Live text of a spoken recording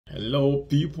Hello,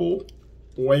 people.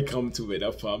 Welcome to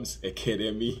Weather Farms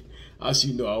Academy. As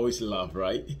you know, I always laugh,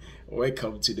 right?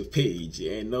 Welcome to the page.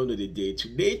 And now of the day,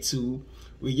 today too,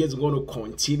 we're just going to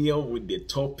continue with the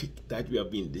topic that we have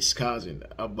been discussing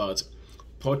about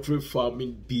poultry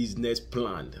farming business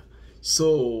plan.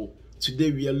 So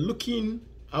today we are looking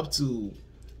up to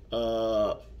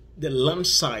the land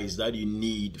size that you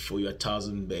need for your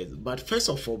 1,000 beds. But first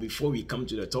of all, before we come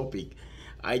to the topic,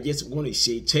 I just want to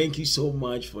say thank you so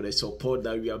much for the support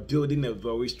that we are building a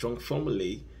very strong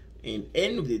family. And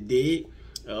end of the day,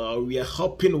 we are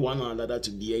helping one another to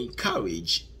be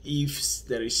encouraged. If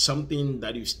there is something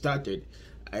that you started,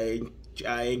 I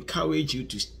encourage you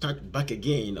to start back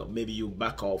again, or maybe you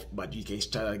back off, but you can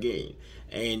start again.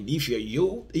 And if you're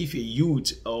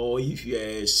youth, or if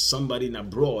you're somebody in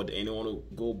abroad and you want to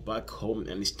go back home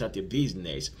and start a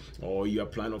business, or you are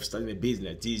planning of starting a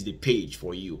business, this is the page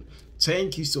for you.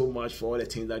 Thank you so much for all the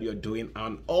things that you're doing,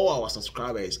 and all our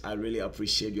subscribers. I really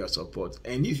appreciate your support.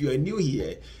 And if you are new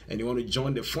here and you want to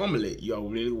join the family, you are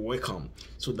really welcome,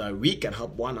 so that we can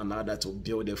help one another to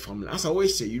build a family. As I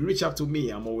always say, you reach out to me,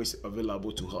 I'm always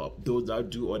available to help. Those that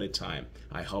do all the time,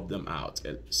 I help them out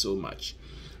so much.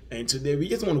 And today we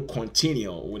just want to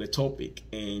continue with the topic,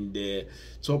 and the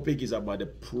topic is about the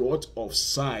plot of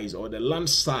size or the land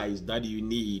size that you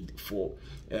need for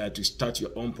to start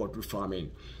your own poultry farming.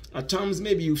 At times,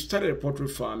 maybe you started a poultry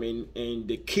farming and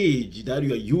the cage that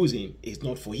you are using is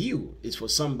not for you, it's for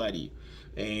somebody.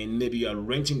 And maybe you are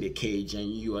renting the cage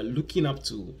and you are looking up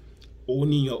to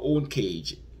owning your own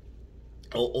cage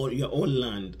or your own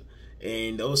land.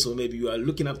 And also maybe you are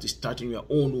looking up to starting your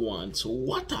own one. So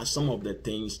what are some of the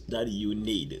things that you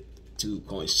need to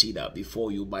consider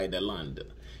before you buy the land?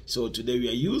 So today we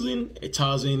are using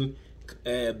 1,000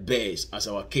 bears as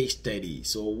our case study.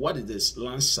 So what is this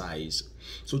land size?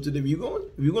 So today we're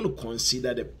going to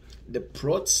consider the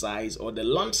plot size or the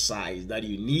land size that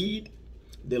you need.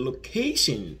 The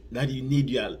location that you need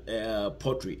your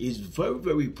poultry is very,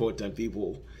 very important,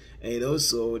 people. And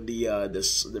also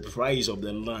the price of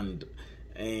the land.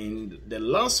 And the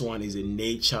last one is the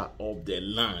nature of the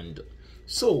land.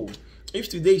 So if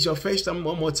today is your first time,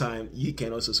 one more time, you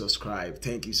can also subscribe.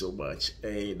 Thank you so much.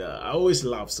 And I always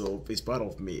laugh, so it's part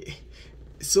of me.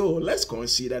 So let's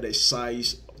consider the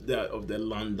size of the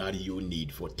land that you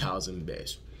need for 1,000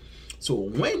 bears. So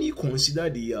when you consider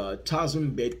the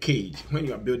 1,000 bed cage, when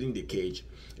you are building the cage,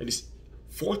 it is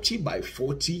 40 by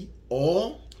 40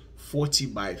 or 40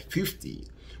 by 50.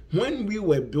 When we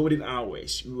were building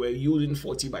ours, we were using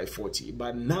 40 by 40.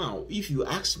 But now, if you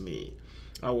ask me,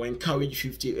 I will encourage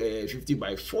 50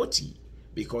 by 40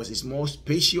 because it's more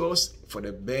spacious for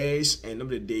the bears, and of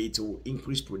the day it will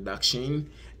increase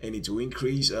production, and it will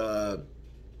increase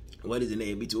what is the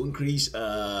name? It will increase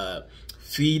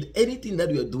feed, anything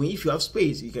that you are doing. If you have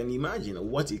space, you can imagine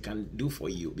what it can do for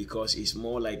you, because it's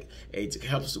more like it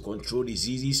helps to control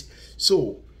diseases.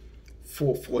 So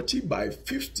for 40 by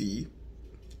 50,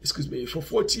 excuse me, for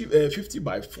 50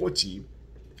 by 40,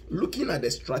 looking at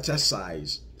the structure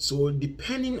size, so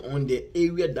depending on the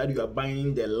area that you are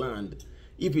buying the land,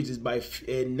 if it is by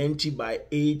 90 by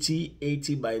 80,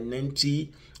 80 by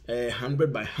 90,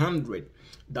 100 by 100,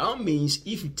 that means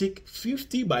if you take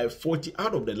 50 by 40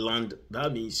 out of the land,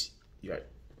 that means you are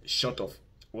short of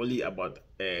only about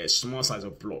a small size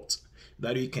of plot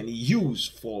that you can use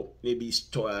for maybe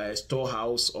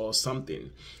storehouse or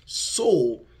something.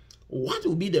 So what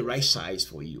will be the right size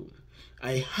for you?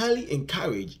 I highly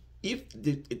encourage, if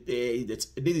this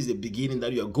is the beginning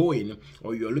that you are going,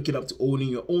 or you are looking up to owning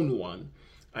your own one,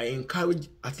 I encourage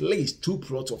at least 2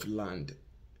 plots of land.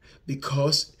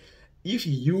 Because if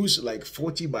you use like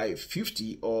 40 by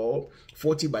 50 or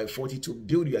 40 by 40 to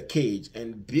build your cage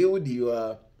and build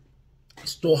your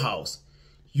storehouse,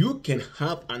 you can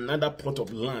have another plot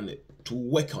of land to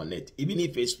work on it. Even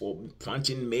if it's for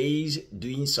planting maize,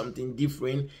 doing something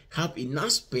different, have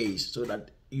enough space so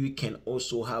that you can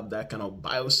also have that kind of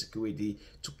biosecurity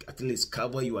to at least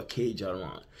cover your cage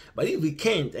around. But if we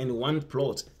can't, and one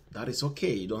plot, that is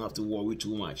okay. You don't have to worry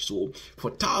too much. So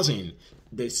for 1,000,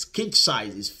 the cage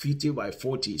size is 50 by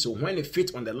 40. So when it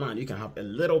fits on the land, you can have a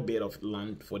little bit of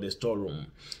land for the storeroom.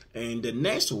 And the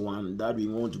next one that we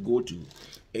want to go to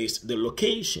is the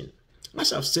location.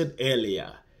 As I've said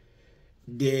earlier,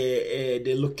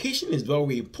 the location is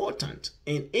very important.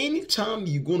 And anytime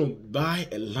you're going to buy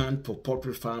a land for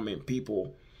poultry farming,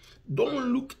 people,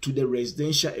 don't look to the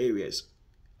residential areas.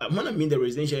 When I mean the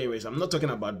residential areas, I'm not talking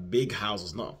about big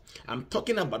houses, no. I'm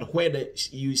talking about where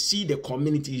you see the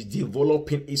community is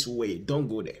developing its way. Don't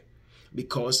go there.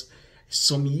 Because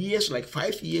some years, like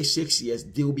 5 years, 6 years,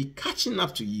 they will be catching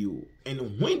up to you.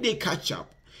 And when they catch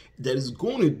up, there is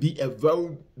going to be a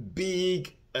very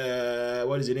big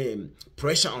what is the name,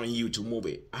 pressure on you to move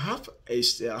it. I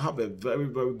have a very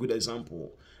good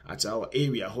example at our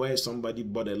area where somebody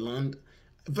bought a land,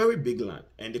 a very big land,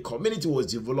 and the community was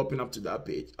developing up to that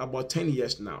page about 10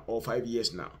 years now or 5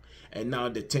 years now, and now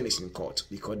the 10 is in court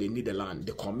because they need the land.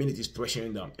 The community is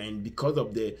pressuring them, and because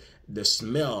of the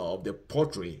smell of the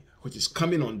poultry which is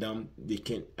coming on them, they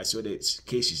can, so the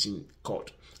case is in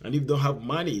court. And if you don't have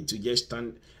money to just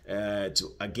stand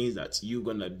against that, you're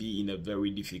gonna be in a very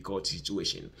difficult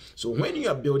situation. So when you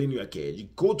are building your cage, you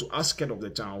go to aspect of the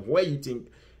town where you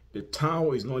think the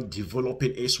town is not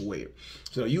developing its way.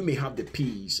 So you may have the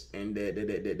peace and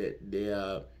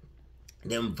the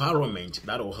environment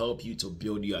that will help you to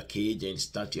build your cage and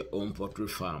start your own poultry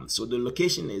farm. So the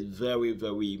location is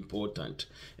very important.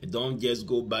 And don't just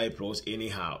go buy plots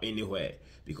anyhow, anywhere,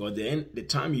 because then the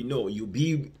time you'll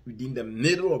be within the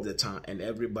middle of the town and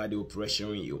everybody will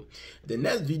pressuring you. The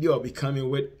next video I'll be coming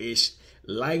with is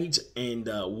light and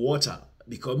water,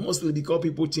 because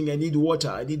people think I need water,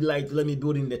 I need light, let me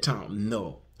build in the town.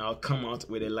 No, I'll come out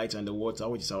with the light and the water,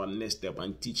 which is our next step,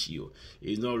 and teach you.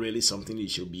 It's not really something you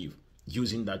should be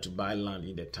using that to buy land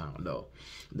in the town. No.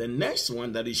 The next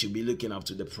one that you should be looking up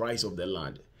to the price of the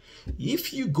land.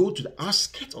 If you go to the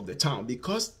outskirts of the town,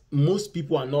 because most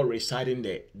people are not residing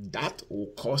there, that will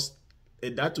cost,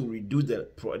 that will reduce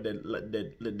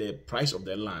the price of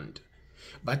the land.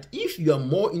 But if you are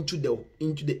more into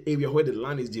the area where the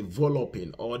land is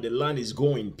developing or the land is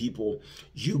going, people,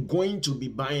 you're going to be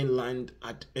buying land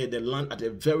at a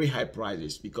very high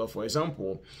prices. Because, for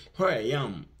example, where I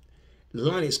am,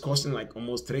 land is costing like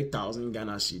almost 3,000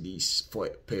 Ghana cedis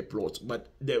per plot. But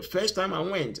the first time I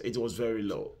went, it was very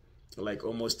low, like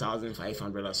almost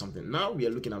 1,500 or something. Now we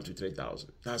are looking up to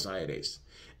 3,000. That's how it is.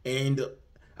 And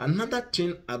another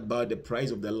thing about the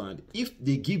price of the land, if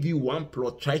they give you one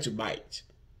plot, try to buy it.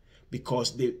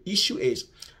 Because the issue is,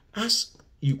 as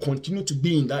you continue to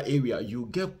be in that area, you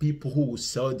get people who will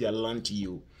sell their land to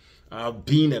you.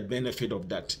 Being a benefit of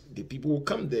that, the people will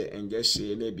come there and just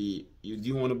say, maybe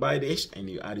you want to buy this, and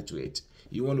you add it to it.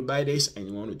 You want to buy this, and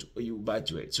you buy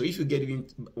to it. So if you get even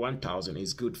 1,000,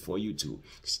 it's good for you to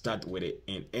start with it,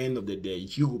 and end of the day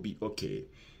you will be okay.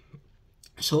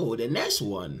 So the next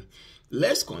one,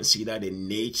 let's consider the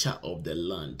nature of the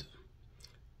land.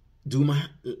 Do my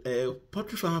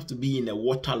poultry farm have to be in a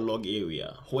waterlogged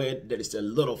area where there is a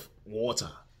lot of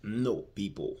water? No,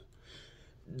 people.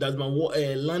 Does my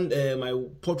my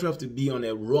poultry have to be on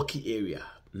a rocky area?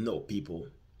 No, people.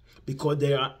 Because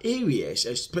there are areas,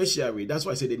 especially, that's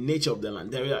why I say the nature of the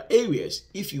land. There are areas,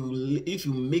 if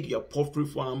you make your poultry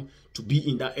farm to be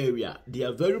in that area, they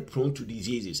are very prone to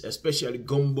diseases, especially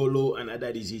gumbolo and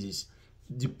other diseases,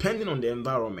 depending on the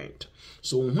environment.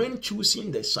 So when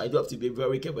choosing the site, you have to be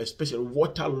very careful, especially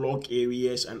waterlogged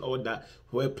areas and all that,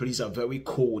 where places are very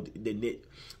cold.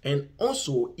 And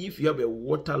also, if you have a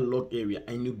waterlogged area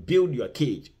and you build your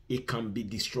cage, it can be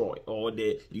destroyed, or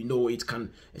it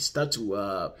can start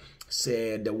to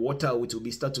say the water will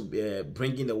be start to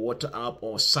bringing the water up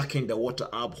or sucking the water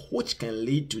up, which can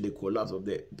lead to the collapse of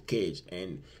the cage,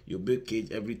 and you build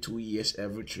cage every 2 years,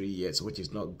 every 3 years, which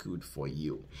is not good for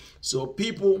you. So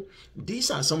people,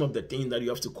 these are some of the things that you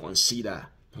have to consider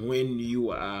when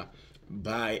you are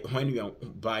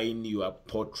buying your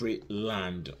poultry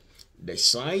land. The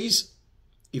size,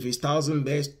 if it's 1,000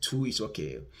 beds, 2 is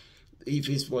okay. If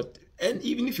it's and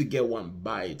even if you get one,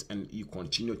 buy it and you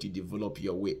continue to develop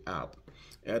your way up.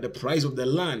 The price of the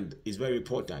land is very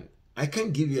important. I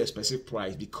can't give you a specific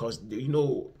price because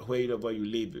wherever you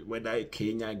live, whether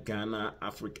Kenya, Ghana,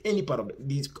 Africa, any part of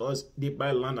these, because they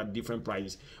buy land at different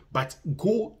prices. But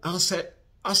go outside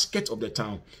outskirts of the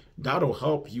town. That will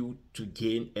help you to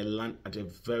gain a land at a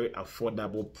very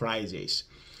affordable prices.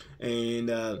 And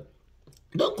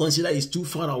don't consider it's too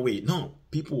far away. No,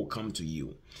 people will come to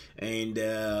you. And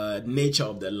nature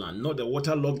of the land, not the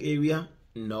waterlogged area.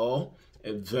 No,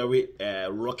 a very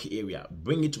rocky area.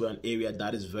 Bring it to an area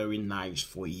that is very nice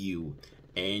for you.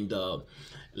 And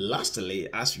lastly,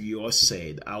 as we all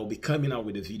said, I'll be coming out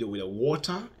with a video with the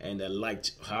water and the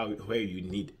light, where you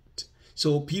need it.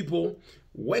 So people,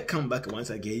 welcome back once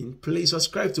again. Please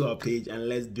subscribe to our page and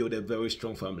let's build a very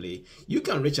strong family. You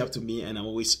can reach out to me and I'm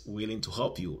always willing to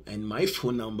help you. And my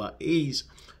phone number is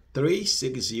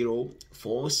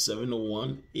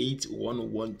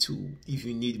 360-471-8112. If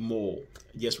you need more,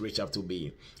 just reach out to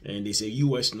me. And it's a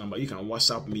US number. You can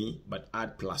WhatsApp me, but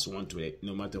add +1 to it,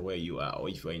 no matter where you are. Or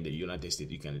if you're in the United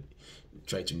States, you can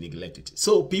try to neglect it.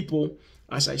 So people,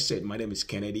 as I said, my name is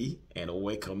Kennedy and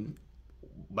welcome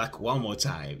back one more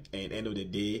time. And end of the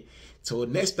day, so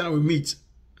next time we meet,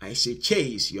 I say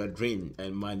chase your dream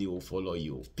and money will follow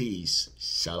you. Peace.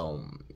 Shalom.